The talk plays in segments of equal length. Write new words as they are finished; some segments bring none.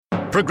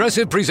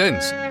Progressive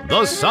presents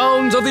The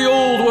Sounds of the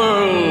Old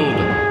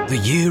World. The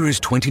year is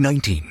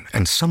 2019,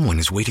 and someone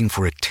is waiting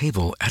for a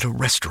table at a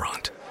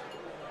restaurant.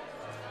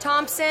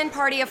 Thompson,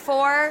 party of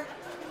four.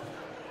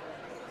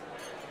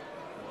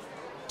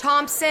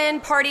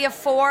 Thompson, party of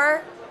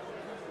four.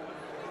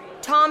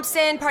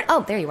 Thompson, party...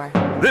 Oh, there you are.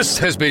 This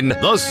has been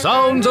The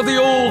Sounds of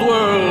the Old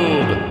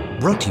World.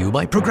 Brought to you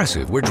by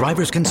Progressive, where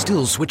drivers can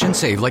still switch and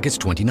save like it's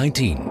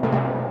 2019.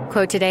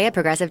 Quote today at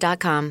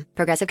Progressive.com.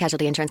 Progressive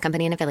Casualty Insurance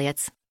Company and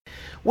Affiliates.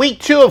 Week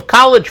 2 of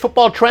College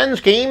Football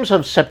Trends, games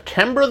of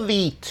September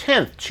the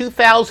 10th,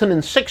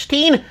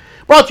 2016.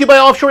 Brought to you by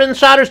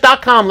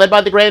OffshoreInsiders.com, led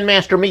by the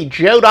Grandmaster, me,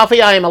 Joe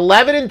Duffy. I am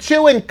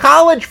 11-2 in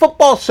college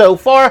football so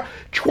far,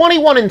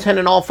 21-10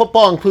 in all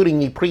football, including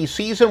the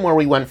preseason, where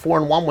we went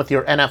 4-1 with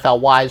your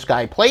NFL Wise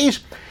Guy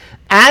plays.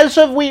 As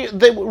of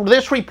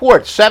this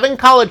report, 7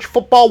 college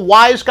football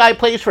Wise Guy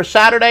plays for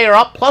Saturday are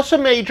up, plus a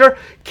major.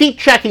 Keep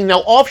checking,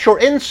 though,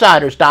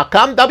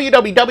 OffshoreInsiders.com,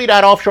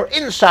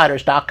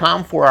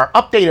 www.OffshoreInsiders.com for our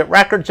updated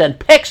records and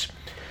picks.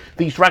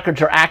 These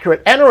records are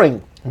accurate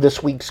entering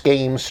this week's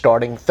games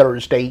starting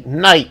Thursday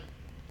night.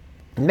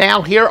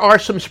 Now, here are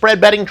some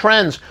spread betting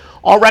trends.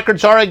 All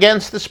records are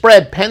against the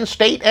spread. Penn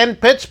State and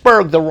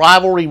Pittsburgh, the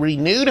rivalry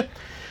renewed.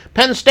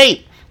 Penn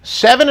State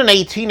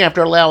 7-18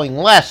 after allowing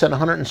less than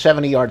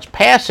 170 yards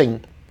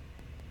passing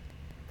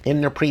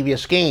in their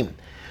previous game.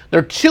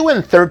 They're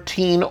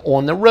 2-13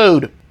 on the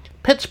road.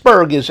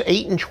 Pittsburgh is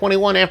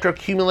 8-21 after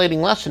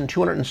accumulating less than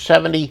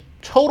 270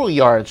 total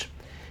yards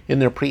in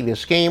their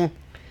previous game.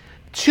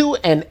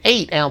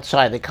 2-8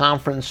 outside the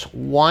conference,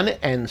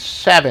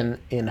 1-7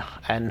 in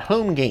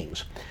home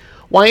games.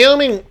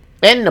 Wyoming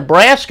and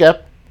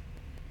Nebraska,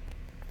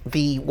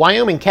 the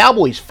Wyoming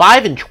Cowboys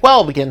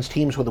 5-12 against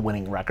teams with a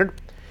winning record.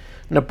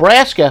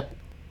 Nebraska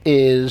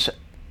is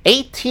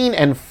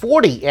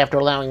 18-40 after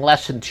allowing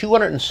less than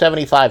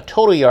 275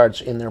 total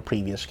yards in their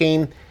previous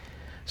game.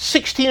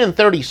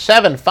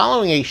 16-37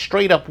 following a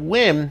straight-up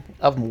win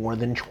of more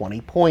than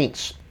 20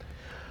 points.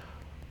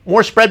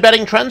 More spread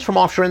betting trends from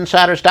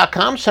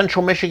OffshoreInsiders.com.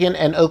 Central Michigan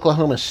and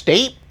Oklahoma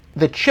State.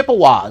 The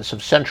Chippewas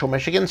of Central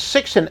Michigan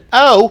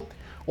 6-0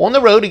 on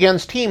the road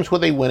against teams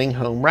with a winning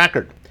home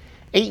record.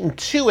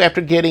 8-2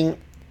 after getting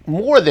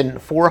more than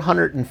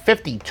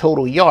 450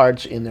 total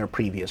yards in their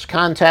previous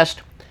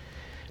contest.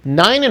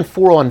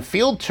 9-4 on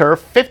field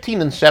turf,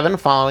 15-7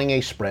 following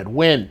a spread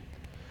win.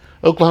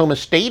 Oklahoma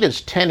State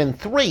is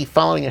 10-3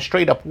 following a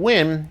straight-up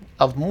win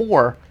of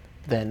more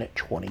than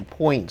 20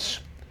 points.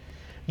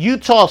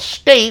 Utah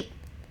State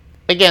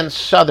against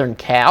Southern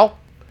Cal.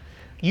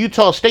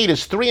 Utah State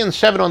is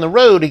 3-7 on the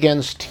road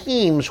against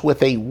teams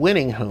with a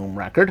winning home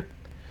record.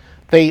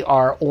 They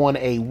are on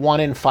a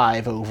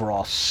 1-5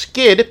 overall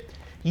skid.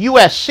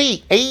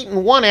 USC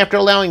 8-1 after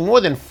allowing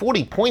more than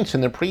 40 points in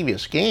their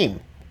previous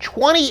game.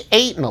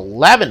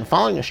 28-11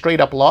 following a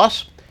straight-up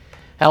loss.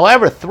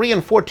 However,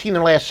 3-14 in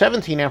their last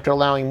 17 after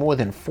allowing more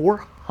than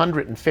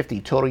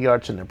 450 total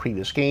yards in their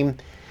previous game.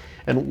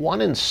 And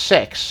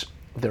 1-6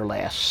 their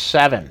last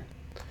 7.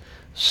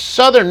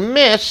 Southern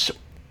Miss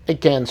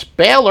against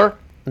Baylor.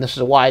 And this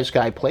is a Wise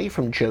Guy play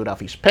from Joe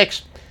Duffy's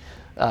picks.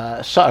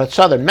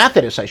 Southern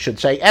Methodist, I should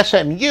say.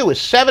 SMU is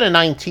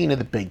 7-19 in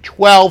the Big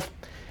 12.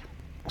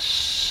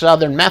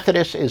 Southern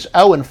Methodist is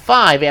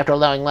 0-5 after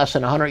allowing less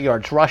than 100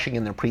 yards rushing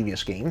in their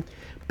previous game.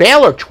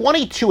 Baylor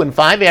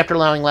 22-5 after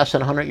allowing less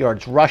than 100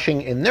 yards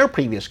rushing in their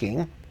previous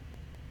game.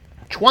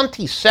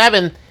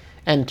 27-10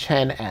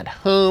 at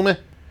home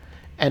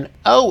and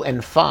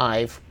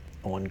 0-5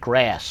 on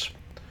grass.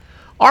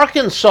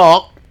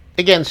 Arkansas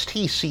against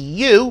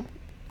TCU.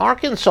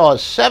 Arkansas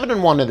is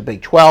 7-1 in the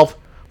Big 12,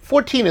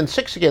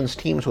 14-6 against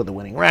teams with a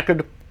winning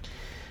record.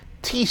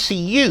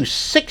 TCU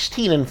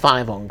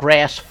 16-5 on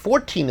grass,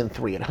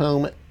 14-3 at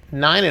home,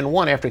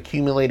 9-1 after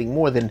accumulating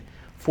more than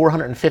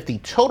 450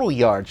 total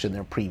yards in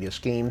their previous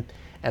game,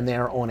 and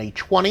they're on a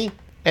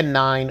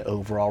 20-9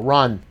 overall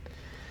run.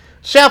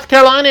 South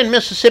Carolina and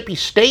Mississippi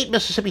State.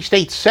 Mississippi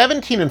State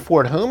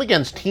 17-4 at home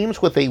against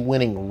teams with a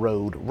winning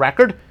road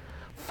record,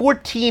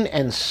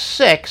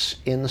 14-6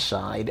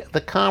 inside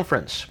the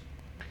conference.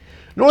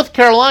 North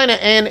Carolina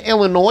and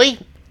Illinois.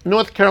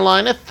 North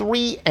Carolina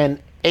 3-8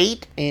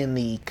 in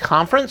the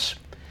conference.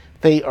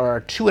 They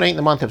are 2-8 in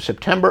the month of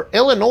September.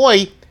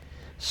 Illinois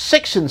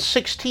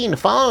 6-16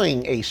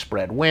 following a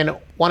spread win,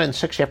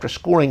 1-6 after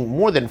scoring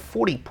more than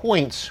 40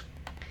 points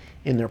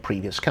in their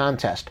previous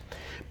contest.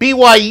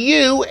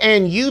 BYU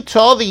and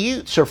Utah. The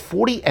Utes are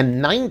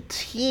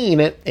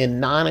 40-19 in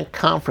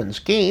non-conference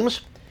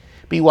games.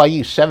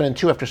 BYU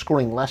 7-2 after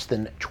scoring less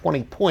than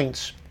 20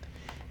 points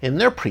in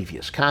their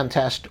previous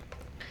contest.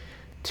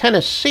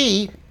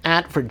 Tennessee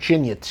at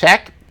Virginia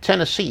Tech.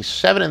 Tennessee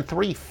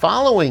 7-3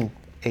 following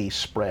a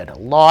spread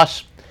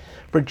loss.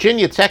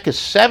 Virginia Tech is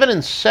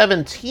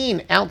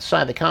 7-17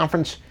 outside the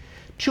conference,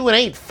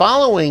 2-8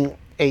 following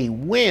a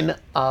win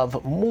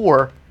of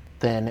more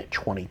than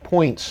 20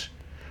 points.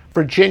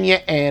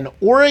 Virginia and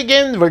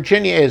Oregon.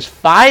 Virginia is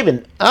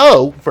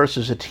 5-0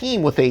 versus a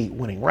team with a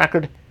winning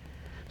record,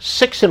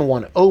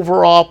 6-1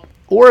 overall.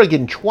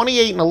 Oregon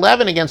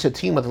 28-11 against a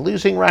team with a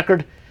losing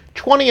record.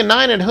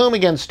 20-9 at home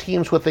against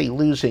teams with a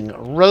losing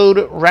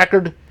road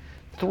record.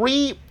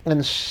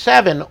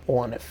 3-7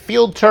 on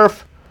field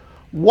turf.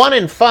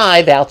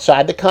 1-5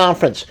 outside the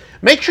conference.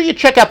 Make sure you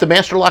check out the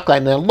Master Lock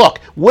Line. Now look,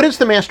 what is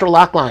the Master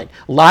Lock Line?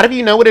 A lot of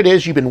you know what it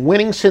is. You've been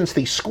winning since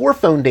the Score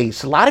Phone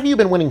days. A lot of you have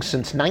been winning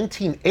since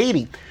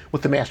 1980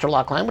 with the Master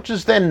Lock Line, which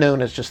is then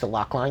known as just the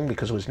Lock Line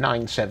because it was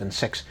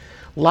 976.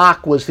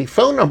 Lock was the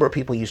phone number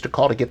people used to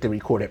call to get the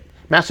recorded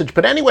message.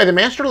 But anyway, the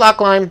Master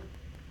Lock Line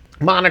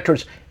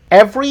monitors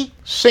every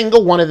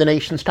single one of the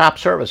nation's top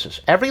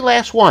services, every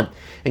last one,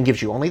 and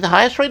gives you only the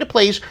highest rated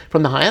plays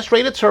from the highest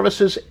rated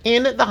services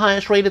in the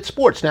highest rated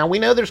sports. Now, we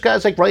know there's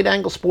guys like Right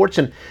Angle Sports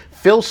and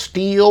Phil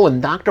Steele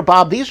and Dr.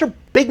 Bob. These are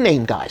big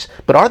name guys,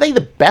 but are they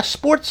the best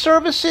sports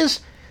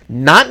services?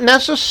 Not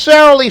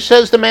necessarily,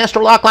 says the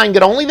Master Lock Line.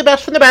 Get only the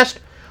best from the best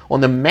on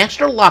the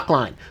Master Lock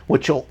Line,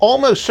 which will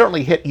almost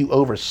certainly hit you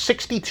over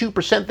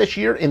 62% this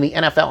year in the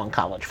NFL and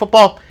college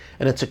football,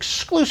 and it's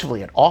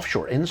exclusively at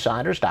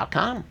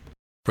offshoreinsiders.com.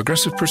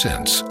 Progressive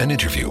presents an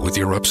interview with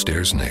your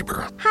upstairs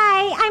neighbor.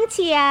 Hi, I'm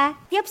Tia.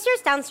 The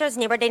upstairs-downstairs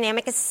neighbor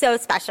dynamic is so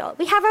special.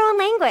 We have our own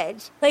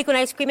language. Like when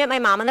I scream at my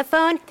mom on the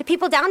phone, the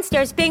people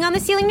downstairs bang on the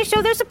ceiling to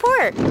show their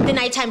support. The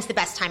nighttime's the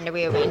best time to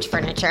rearrange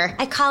furniture.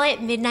 I call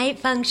it midnight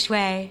feng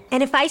shui.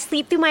 And if I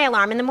sleep through my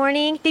alarm in the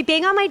morning, they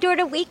bang on my door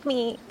to wake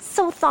me.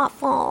 So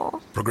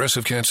thoughtful.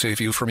 Progressive can't save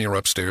you from your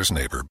upstairs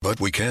neighbor, but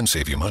we can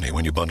save you money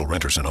when you bundle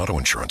renters and auto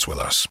insurance with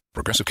us.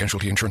 Progressive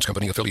Casualty Insurance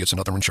Company, affiliates, and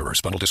other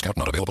insurers. Bundle discount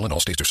not available in all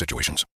states or situations.